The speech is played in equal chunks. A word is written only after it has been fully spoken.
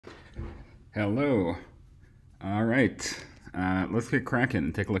Hello. All right. Let's get cracking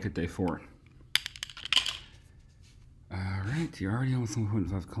and take a look at day 4. All right. You're already almost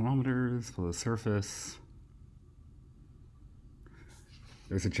 1.5 kilometers below the surface.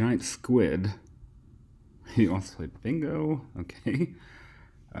 There's a giant squid. He wants to play bingo. Okay.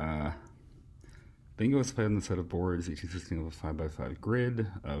 Bingo is played on the set of boards, each consisting of a 5x5 grid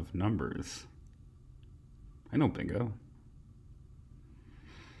of numbers. I know bingo.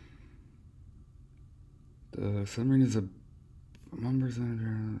 The submarine is a numbers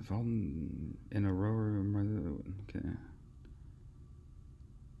in a row or okay.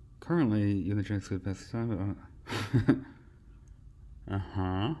 Currently, you and the giant squid pass time.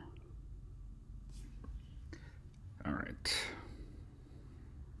 Uh-huh. All right.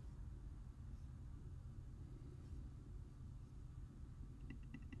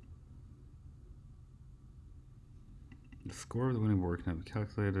 The score of the winning board can be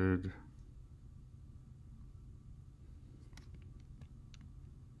calculated.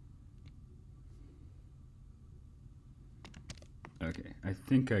 Okay, I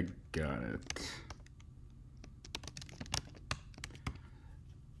think I got it.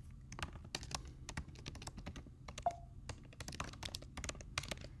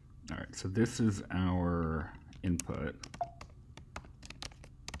 All right, so this is our input.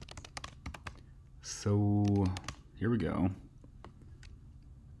 So here we go.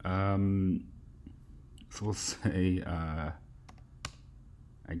 So we'll say, I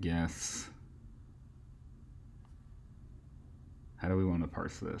guess, how do we want to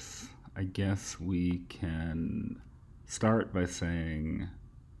parse this? I guess we can start by saying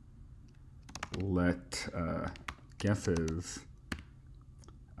let guesses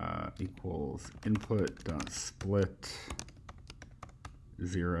equals input dot split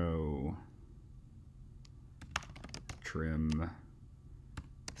 0 trim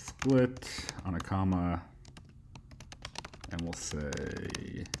split on a comma, and we'll say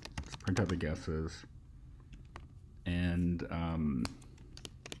let's print out the guesses, and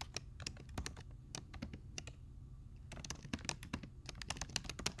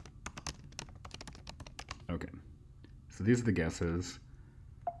okay, so these are the guesses.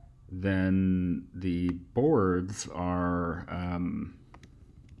 Then the boards are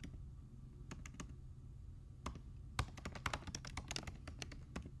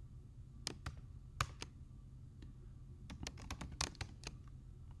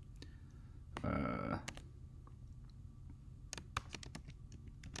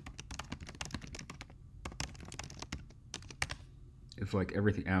it's like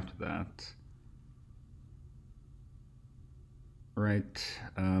everything after that, right?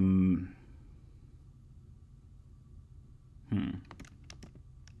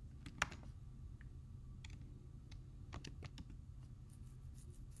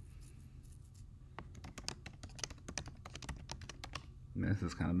 This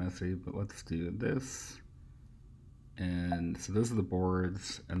is kind of messy, but let's do this. And so those are the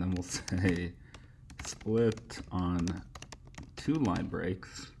boards, and then we'll say split on 2 line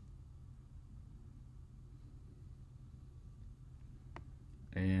breaks.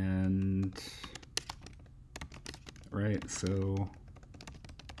 And right, so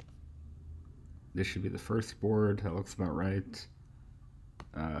this should be the first board. That looks about right.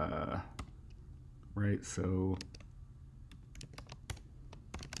 Right, so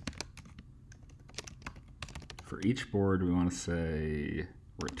for each board, we want to say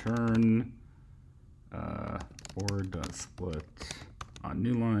return board.split on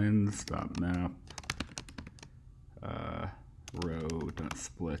new lines dot map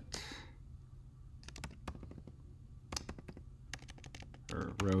row.split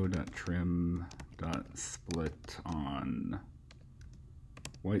or row.trim.split on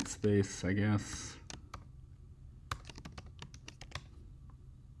white space, I guess.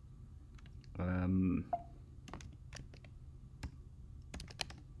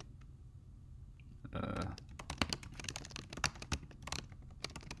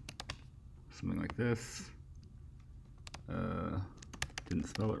 Something like this. Didn't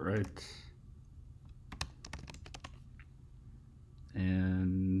spell it right.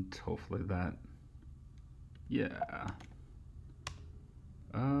 And hopefully that, yeah.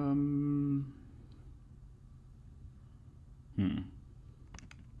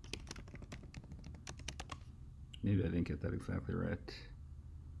 Maybe I didn't get that exactly right.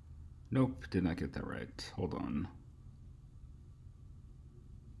 Nope, did not get that right. Hold on.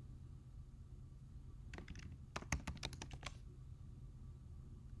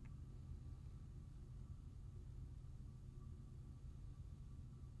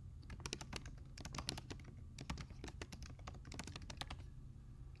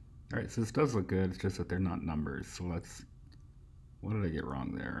 All right, so this does look good. It's just that they're not numbers. So what did I get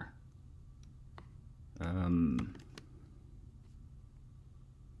wrong there?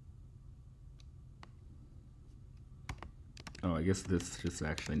 Oh, I guess this just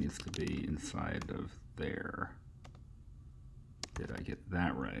actually needs to be inside of there. Did I get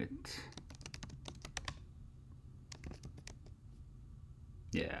that right?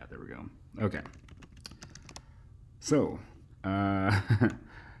 Yeah, there we go. Okay. So,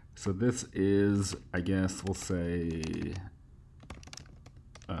 so this is, I guess we'll say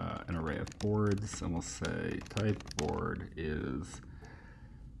an array of boards, and we'll say type board is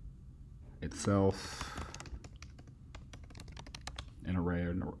itself an array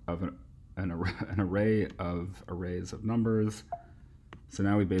of arrays of numbers. So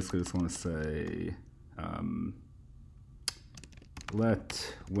now we basically just want to say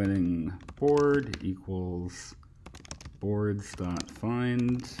let winning board equals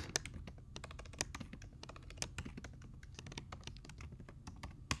boards.find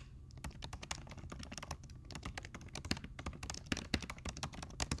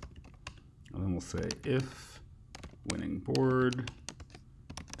and then we'll say if winning board,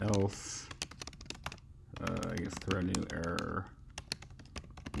 else I guess throw a new error,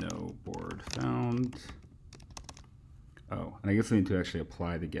 no board found. Oh, and I guess we need to actually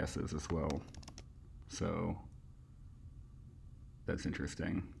apply the guesses as well. So that's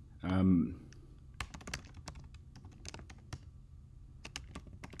interesting.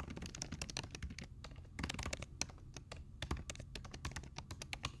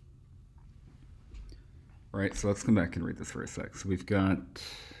 Right, so let's come back and read this for a sec. So we've got,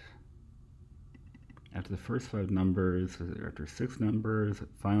 after the first 5 numbers, after 6 numbers,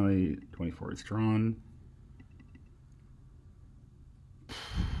 finally 24 is drawn.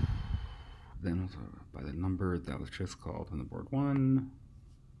 Then by the number that was just called on the board 1,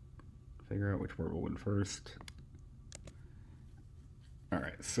 figure out which board will win first. All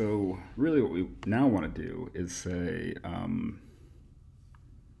right, so really what we now want to do is say,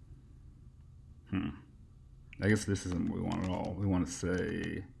 I guess this isn't what we want at all. We want to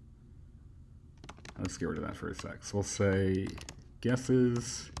say, let's get rid of that for a sec. So we'll say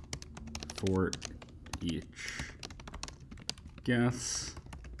guesses for each guess.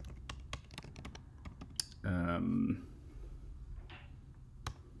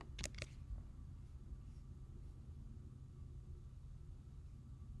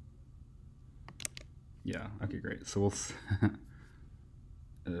 Yeah, okay, great. So we'll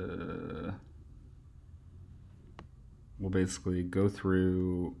we'll basically go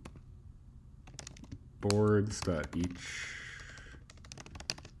through boards.each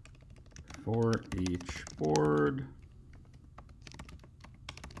for each board,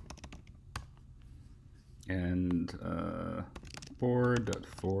 and board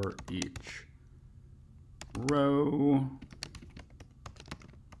for each row,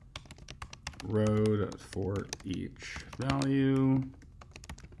 for each value,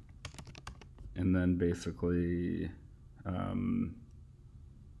 and then basically I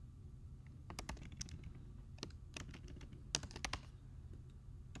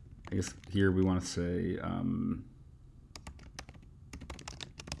guess here we want to say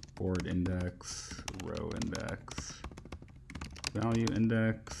board index, row index, value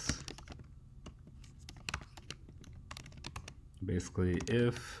index. Basically,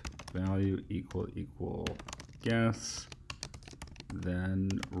 if value equal guess, then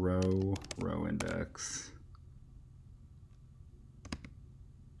row index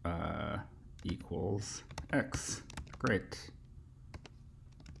equals x. Great.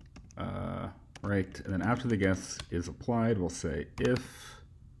 Right, and then after the guess is applied, we'll say if,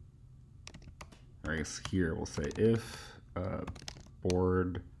 or I guess here we'll say if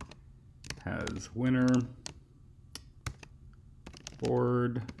board has winner,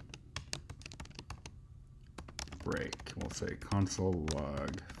 board break. We'll say console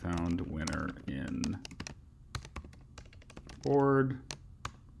log found winner in board.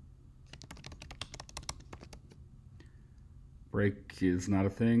 Break is not a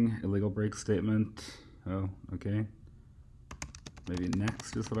thing. Illegal break statement. Oh, okay. Maybe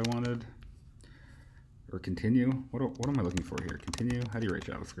next is what I wanted. Or continue. What am I looking for here? Continue. How do you write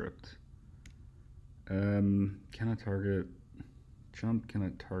JavaScript? Can I target jump? Can I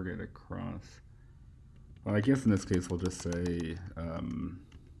target across? Well, I guess in this case we'll just say. I'm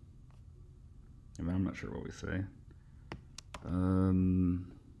not sure what we say.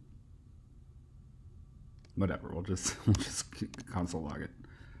 Whatever, we'll just console log it,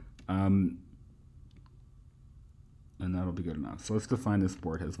 and that'll be good enough. So let's define this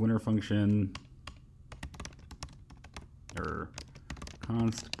board has winner function, or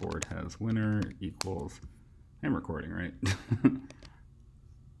const board has winner equals, I'm recording, right?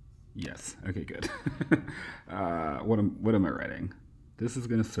 Yes, okay, good. What am I writing? This is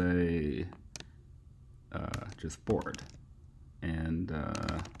gonna say just board, and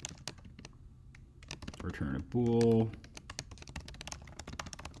return a bool.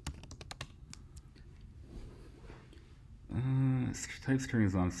 Type string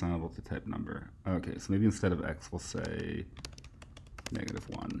is non-assignable to type number. Okay, so maybe instead of x, we'll say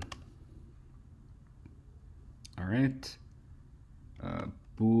 -1. All right.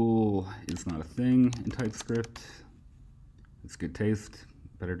 Bool is not a thing in TypeScript. It's good taste.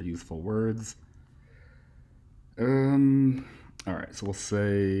 Better to use full words. All right, so we'll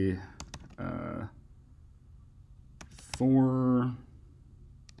say for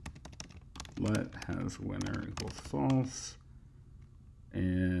let has winner equals false.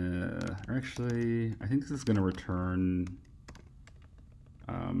 And or actually, I think this is going to return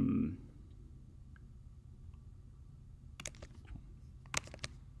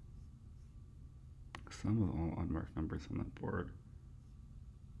sum of all unmarked numbers on that board.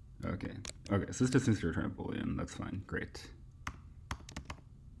 Okay, so this just needs to return a boolean. That's fine, great.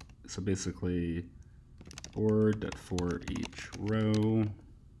 So basically, board for each row.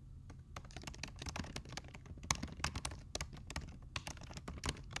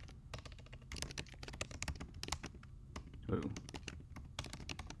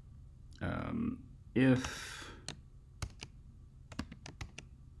 If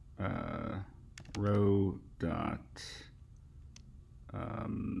row dot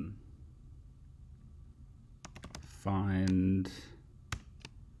find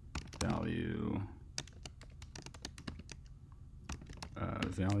value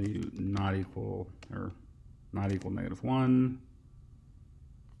value not equal or not equal -1.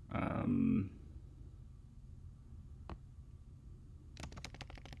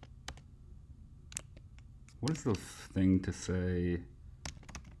 What is the thing to say?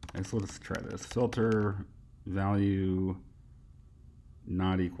 I guess let's try this. Filter value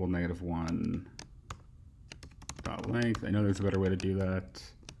not equal -1 dot length. I know there's a better way to do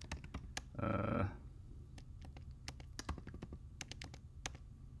that. I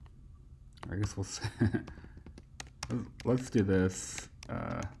guess we'll say let's do this.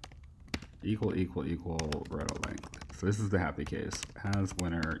 Equal row length. So this is the happy case. Has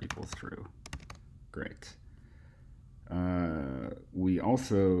winner equals true. Great. We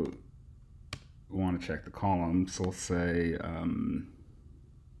also want to check the column, so we'll say,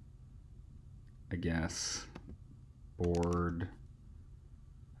 I guess, board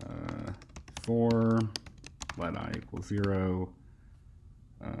for let I equals 0.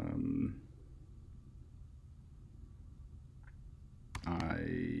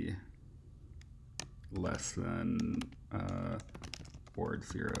 I less than board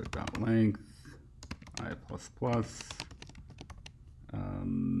 0 dot length. I plus plus.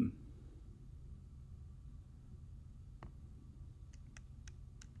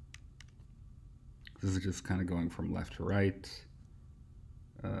 This is just kind of going from left to right.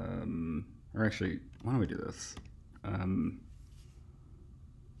 Or actually, why don't we do this?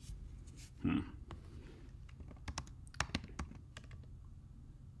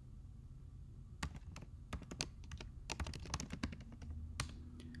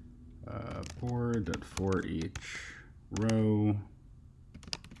 Board for each row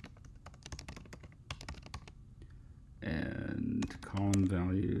and column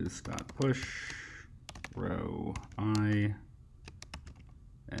values dot push row I,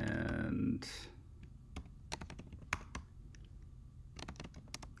 and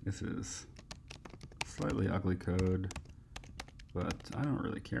this is slightly ugly code, but I don't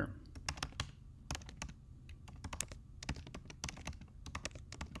really care.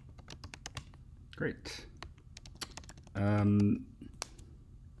 Great.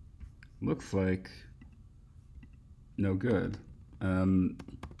 Looks like no good.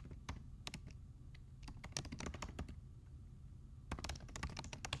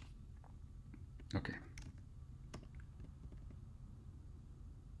 Okay.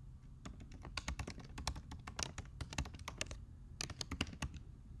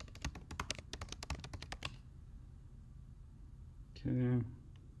 Okay.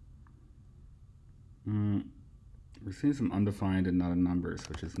 We're seeing some undefined and not in numbers,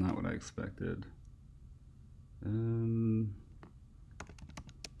 which is not what I expected.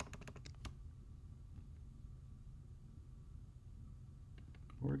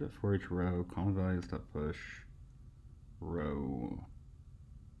 Board for each row, column values dot push row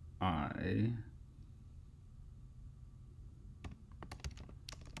I.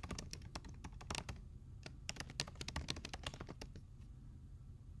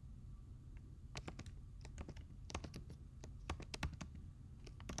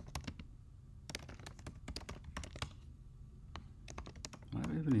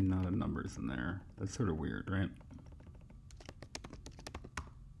 numbers in there. That's sort of weird, right?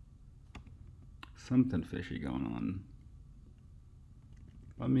 Something fishy going on.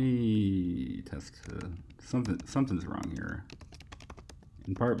 Let me test. Something's wrong here.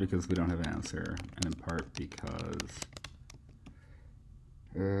 In part because we don't have an answer, and in part because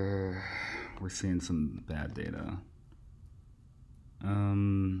we're seeing some bad data.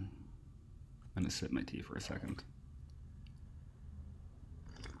 I'm gonna sip my tea for a second.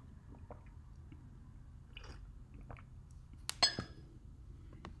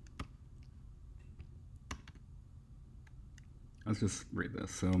 Let's just read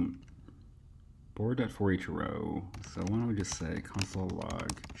this. So, board at for each row. So why don't we just say console log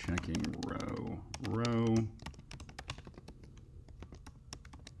checking row.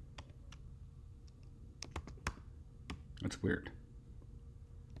 That's weird.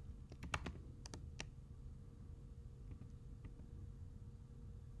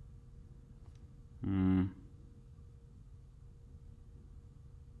 Hmm.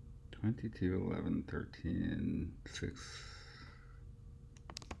 22, 11, 13, 6.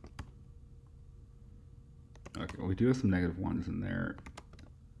 Okay, well, we do have some negative ones in there.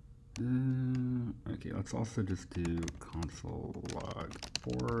 Okay, let's also just do console log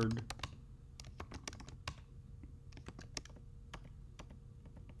board.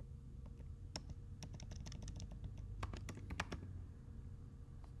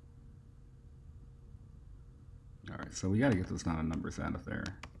 All right, so we got to get those non-numbers out of there.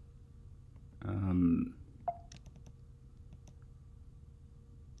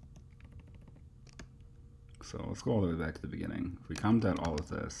 So let's go all the way back to the beginning. If we comment out all of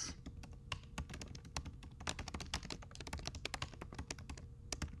this,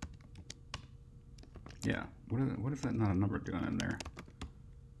 yeah, what is that not a number doing in there?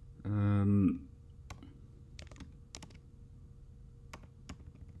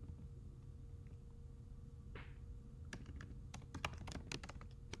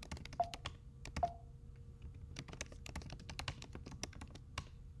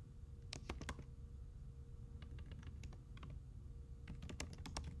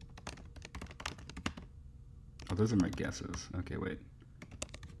 Oh, those are my guesses. Okay, wait.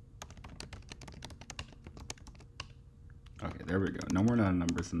 Okay, there we go. No more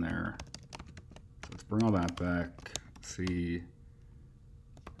non-numbers in there. So let's bring all that back. See.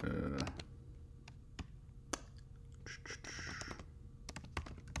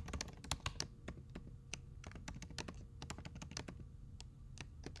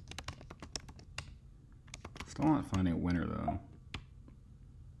 Still not finding a winner though.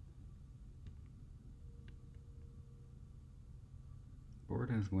 Board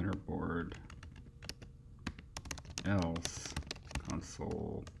has winner board. Else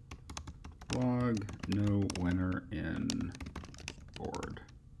console log no winner in board.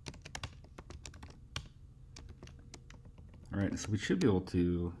 All right, so we should be able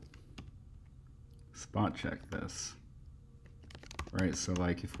to spot check this. Right, so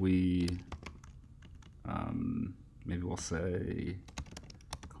like if we maybe we'll say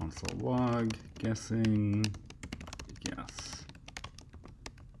console log guessing guess.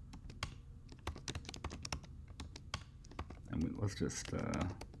 And let's just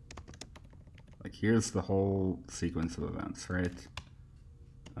like here's the whole sequence of events, right?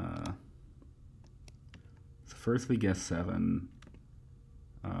 So first we guess 7.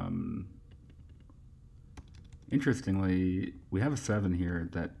 Interestingly, we have a 7 here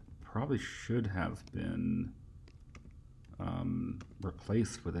that probably should have been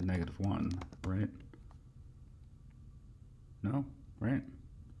replaced with a -1, right? No, right?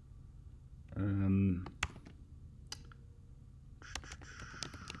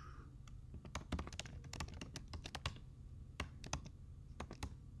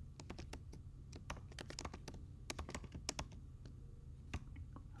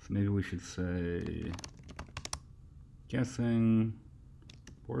 So maybe we should say guessing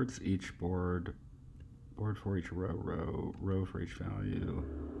boards each board for each row for each value.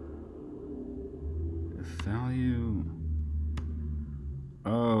 If value,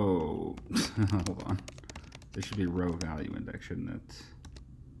 oh, hold on. This should be row value index, shouldn't it?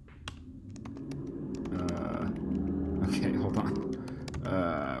 Okay, hold on.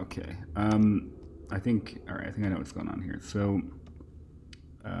 Okay. I think, all right, I think I know what's going on here. So,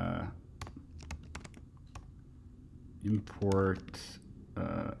 import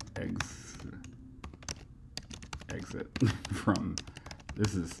exit from,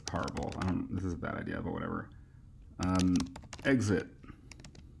 this is horrible. This is a bad idea, but whatever. Exit.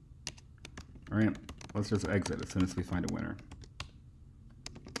 All right, let's just exit as soon as we find a winner.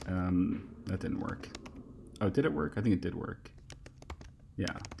 That didn't work. Oh, did it work? I think it did work.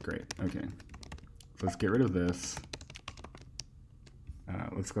 Yeah, great. Okay. So let's get rid of this.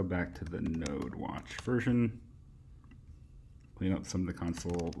 Let's go back to the node watch version. Clean up some of the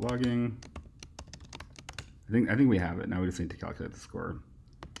console logging. I think we have it. Now we just need to calculate the score.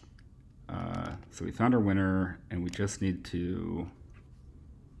 So we found our winner, and we just need to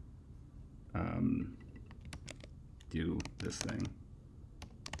do this thing.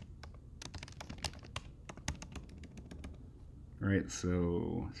 All right,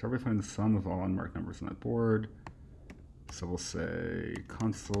 so start by finding the sum of all unmarked numbers on that board. So we'll say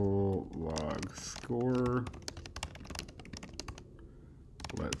console log score.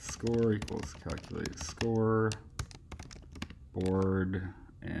 Let score equals calculate score, board,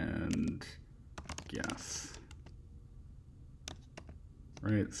 and guess.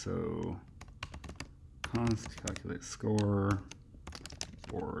 Right, so const calculate score,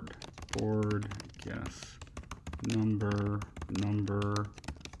 board, guess, number,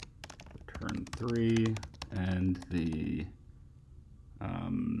 return 3, and the,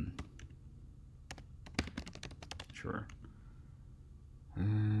 sure.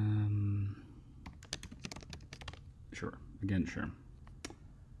 Sure, again, sure.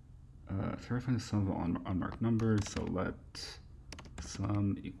 Try to find the sum of all unmarked numbers, so let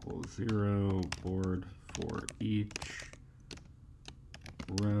sum equals 0, board for each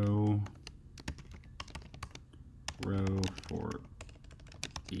row for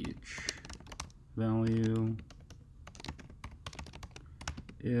each value.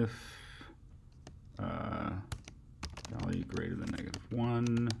 If value greater than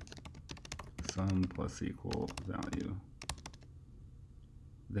 -1, sum plus equal value.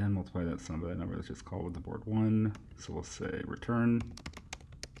 Then multiply that sum by the number that's just called with the board 1. So we'll say return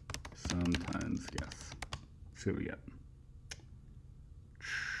sum times guess. See what we get.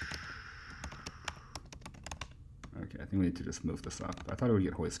 Okay, I think we need to just move this up. I thought it would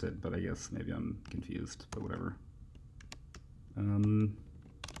get hoisted, but I guess maybe I'm confused, but whatever. All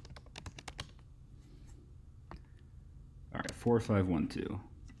right, 4, 5, 1, 2.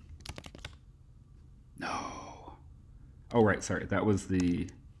 No. Oh, right, sorry. That was the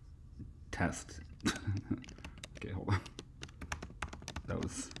test. Okay, hold on. That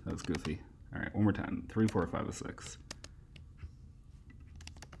was goofy. All right, one more time. 3, 4, 5, 6.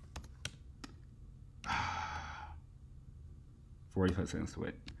 45 seconds to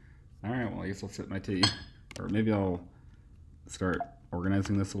wait. All right, well, I guess I'll sip my tea. Or maybe I'll start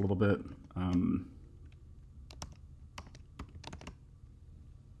organizing this a little bit.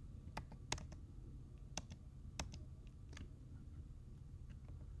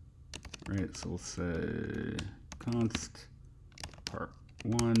 Right, so we'll say const part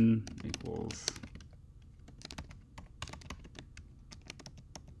 1 equals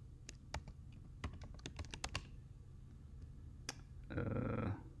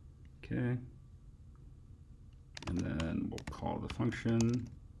okay, and then we'll call the function.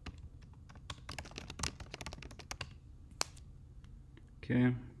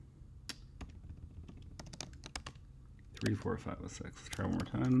 Okay. 3, 4, 5, 6. Let's try one more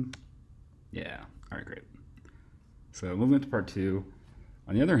time. Yeah. All right, great. So moving to part 2.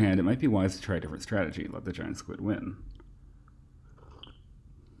 On the other hand, it might be wise to try a different strategy. Let the giant squid win.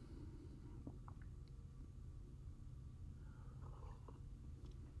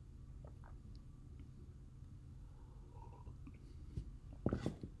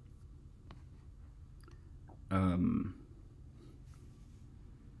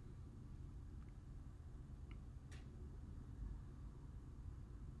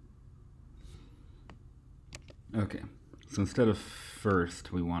 Okay, so instead of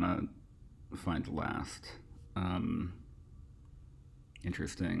first, we want to find last.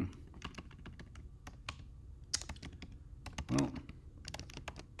 Interesting. Well,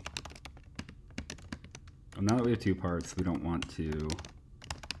 now that we have 2 parts, we don't want to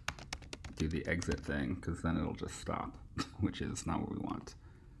do the exit thing, because then it'll just stop, which is not what we want,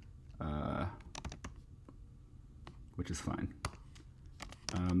 which is fine.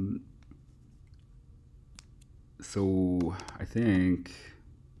 So I think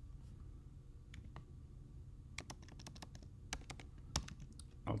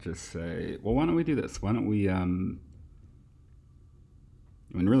I'll just say, well, why don't we do this? Why don't we, I mean,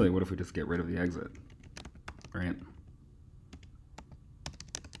 really, what if we just get rid of the exit, right?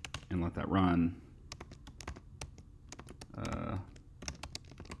 And let that run.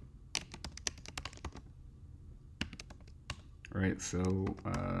 Right, so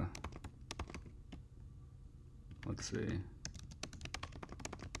let's see.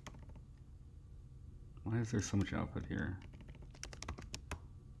 Why is there so much output here?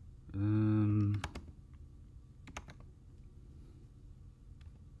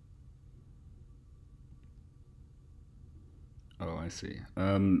 see.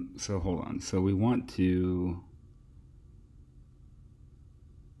 So hold on. So we want to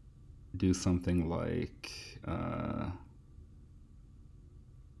do something like,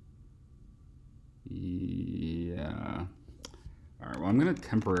 yeah. All right, well, I'm going to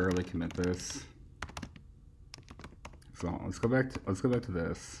temporarily commit this. So let's go back to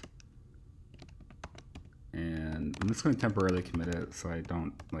this. And I'm just going to temporarily commit it so I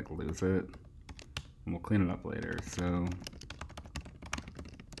don't like lose it. And we'll clean it up later. So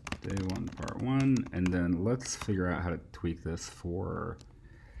day 1, part 1, and then let's figure out how to tweak this for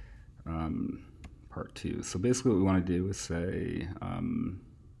part 2. So basically what we want to do is say,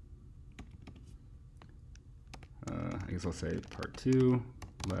 I guess I'll say part 2,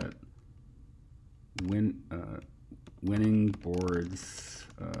 let winning boards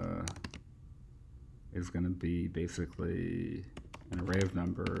is going to be basically an array of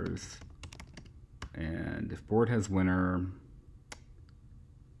numbers, and if board has winner,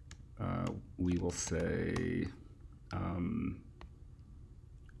 we will say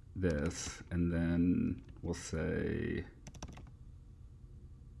this, and then we'll say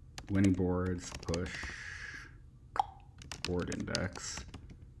winning boards push board index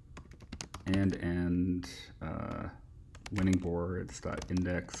and winning boards dot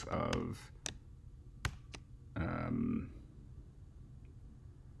index of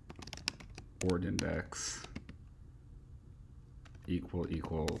board index equal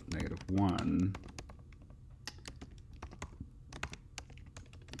 -1.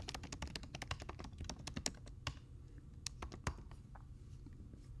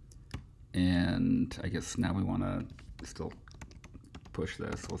 And I guess now we want to still push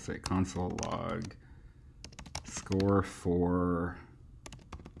this. We'll say console log score for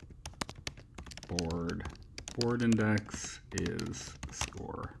board index is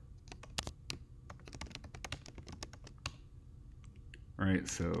score. All right,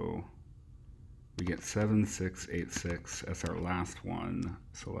 so we get 7686 as our last one.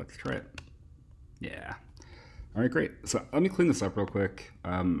 So let's try it. Yeah. All right, great. So let me clean this up real quick.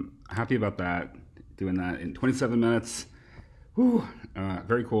 Happy about that, doing that in 27 minutes. Whew,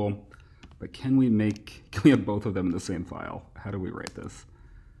 very cool. But can we have both of them in the same file? How do we write this?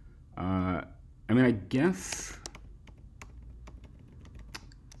 I mean, I guess,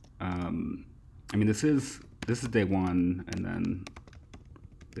 I mean, this is day 1, and then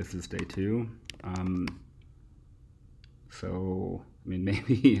this is day 2. So, I mean,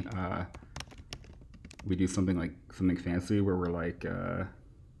 maybe we do something fancy where we're like,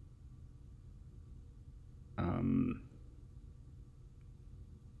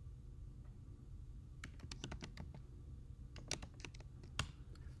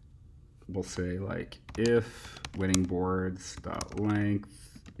 we'll say like if winning boards dot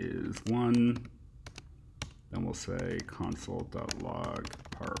length is 1, then we'll say console dot log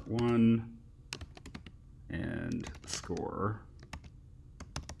part 1 and score.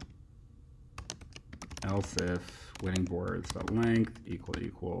 Else if winning boards dot length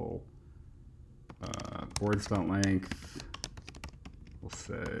equal boards dot length, we'll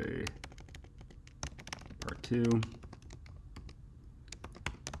say part 2,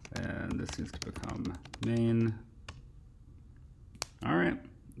 and this needs to become main. All right,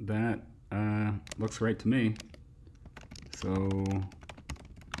 that looks right to me. So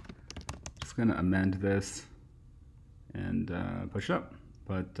just gonna amend this and push up.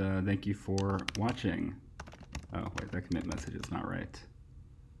 But thank you for watching. Oh wait, that commit message is not right.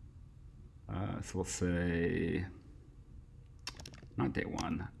 So we'll say not day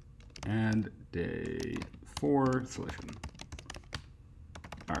 1 and day 4 solution.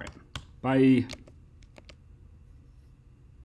 All right, bye.